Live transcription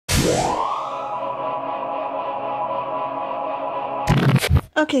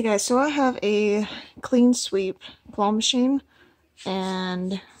Okay guys, so I have a clean sweep claw machine,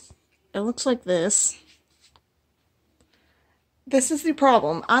 and it looks like this. This is the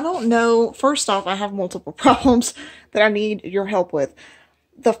problem. I don't know, first off, I have multiple problems that I need your help with.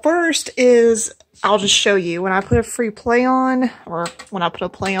 The first is, I'll just show you, when I put a free play on, or when I put a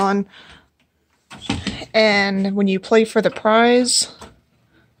play on, and when you play for the prize,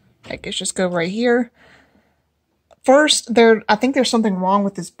 I guess just go right here. First, I think there's something wrong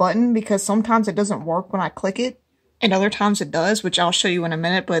with this button because sometimes it doesn't work when I click it, and other times it does, which I'll show you in a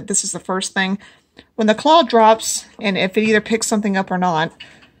minute, but this is the first thing. When the claw drops, and if it either picks something up or not,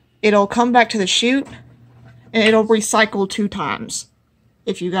 it'll come back to the chute, and it'll recycle 2 times.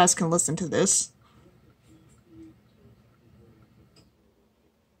 If you guys can listen to this.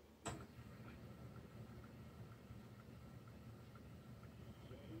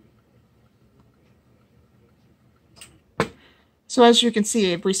 So as you can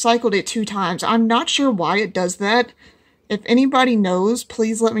see, it recycled it 2 times. I'm not sure why it does that. If anybody knows,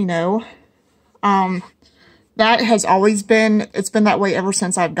 please let me know. That has always been, it's been that way ever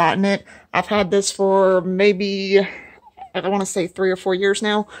since I've gotten it. I've had this for maybe, I want to say 3 or 4 years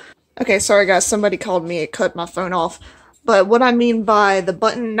now. Okay, sorry guys, somebody called me, it cut my phone off. But what I mean by the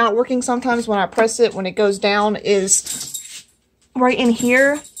button not working sometimes when I press it, when it goes down, is right in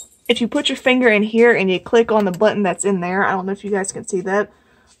here. If you put your finger in here and you click on the button that's in there, I don't know if you guys can see that,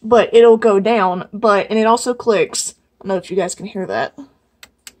 but it'll go down, and it also clicks. I don't know if you guys can hear that.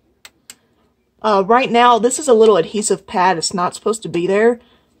 Right now, this is a little adhesive pad. It's not supposed to be there,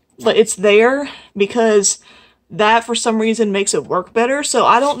 but it's there because that, for some reason, makes it work better. So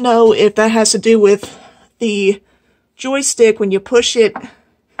I don't know if that has to do with the joystick when you push it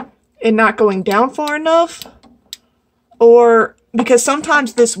and not going down far enough, or because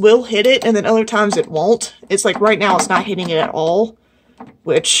sometimes this will hit it and then other times it won't. It's like right now it's not hitting it at all,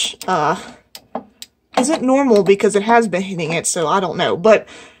 which isn't normal because it has been hitting it, so I don't know. But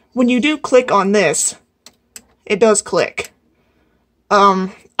when you do click on this, it does click. I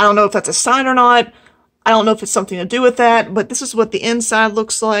don't know if that's a sign or not. I don't know if it's something to do with that, but this is what the inside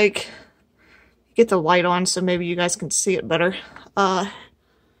looks like. Get the light on so maybe you guys can see it better.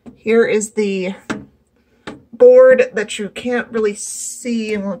 Here is the board that you can't really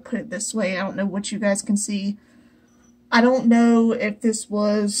see, and we'll put it this way. I don't know what you guys can see. I don't know if this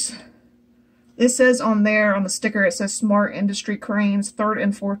was, it says on there on the sticker, it says Smart Industry Cranes 3rd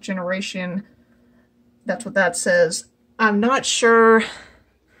and 4th generation. That's what that says. I'm not sure.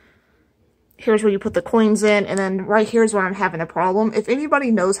 Here's where you put the coins in, and then right here's where I'm having a problem. If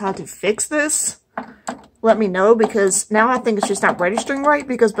anybody knows how to fix this, let me know, because now I think it's just not registering right,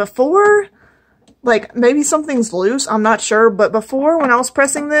 because before, like, maybe something's loose, I'm not sure, but before, when I was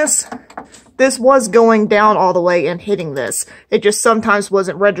pressing this, this was going down all the way and hitting this. It just sometimes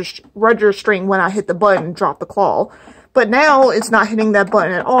wasn't registering when I hit the button and dropped the claw. But now, it's not hitting that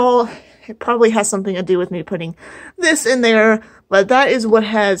button at all. It probably has something to do with me putting this in there, but that is what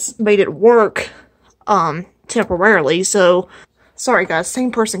has made it work, temporarily. So, sorry guys,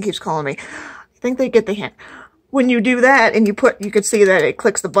 same person keeps calling me. I think they get the hint. When you do that and you can see that it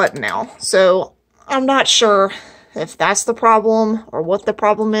clicks the button now. So, I'm not sure if that's the problem or what the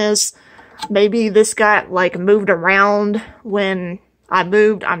problem is. Maybe this got, like, moved around when I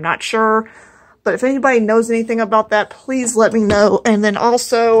moved. I'm not sure. But if anybody knows anything about that, please let me know. And then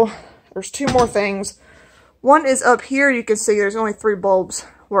also, there's 2 more things. One is up here. You can see there's only 3 bulbs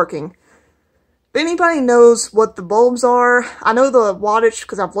working. If anybody knows what the bulbs are, I know the wattage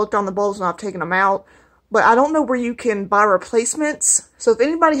because I've looked on the bulbs and I've taken them out. But I don't know where you can buy replacements. So if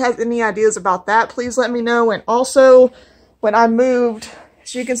anybody has any ideas about that, please let me know. And also, when I moved,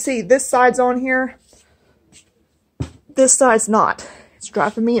 as you can see, this side's on here. This side's not. It's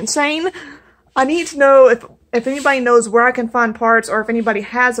driving me insane. I need to know if anybody knows where I can find parts, or if anybody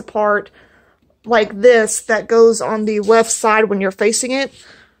has a part like this that goes on the left side when you're facing it.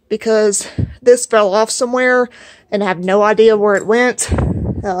 Because this fell off somewhere and I have no idea where it went.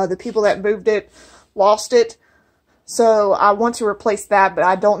 The people that moved it lost it, so I want to replace that, but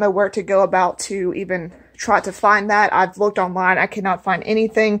I don't know where to go about to even try to find that. I've looked online, I cannot find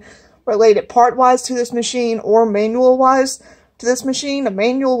anything related part-wise to this machine or manual-wise to this machine. A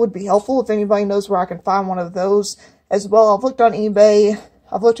manual would be helpful if anybody knows where I can find one of those as well. I've looked on eBay,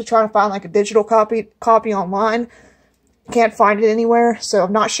 I've looked to try to find like a digital copy online. Can't find it anywhere, so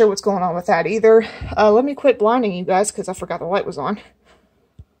I'm not sure what's going on with that either. Let me quit blinding you guys because I forgot the light was on.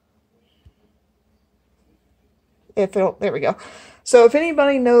 There we go. So if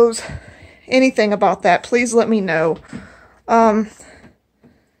anybody knows anything about that, please let me know. And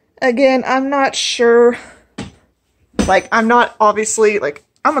Again, I'm not sure. Like, I'm not obviously, like,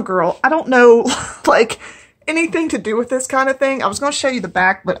 I'm a girl. I don't know, like, anything to do with this kind of thing. I was going to show you the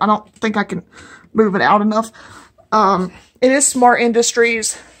back, but I don't think I can move it out enough. It is Smart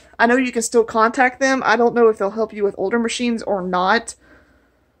Industries. I know you can still contact them. I don't know if they'll help you with older machines or not.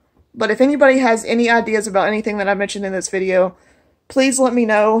 But if anybody has any ideas about anything that I mentioned in this video, please let me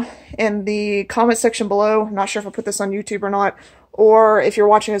know in the comment section below. I'm not sure if I put this on YouTube or not. Or if you're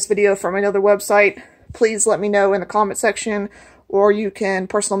watching this video from another website, please let me know in the comment section. Or you can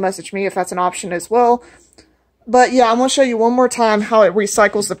personal message me if that's an option as well. But yeah, I'm going to show you one more time how it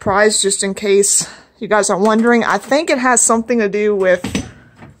recycles the prize, just in case you guys are wondering. I think it has something to do with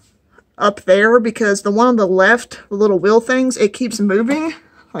up there, because the one on the left, the little wheel things, it keeps moving.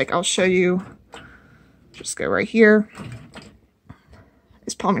 Like, I'll show you. Just go right here.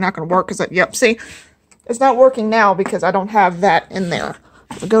 It's probably not going to work because, yep, see, it's not working now because I don't have that in there.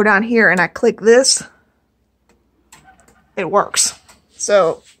 I go down here and I click this. It works.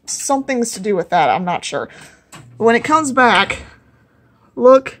 So, something's to do with that. I'm not sure. When it comes back,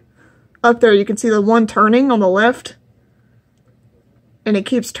 look up there. You can see the one turning on the left. And it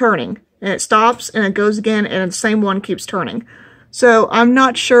keeps turning. And it stops and it goes again and the same one keeps turning. So, I'm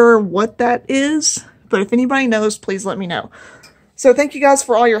not sure what that is. But if anybody knows, please let me know. So, thank you guys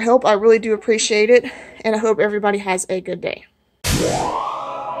for all your help. I really do appreciate it. And I hope everybody has a good day.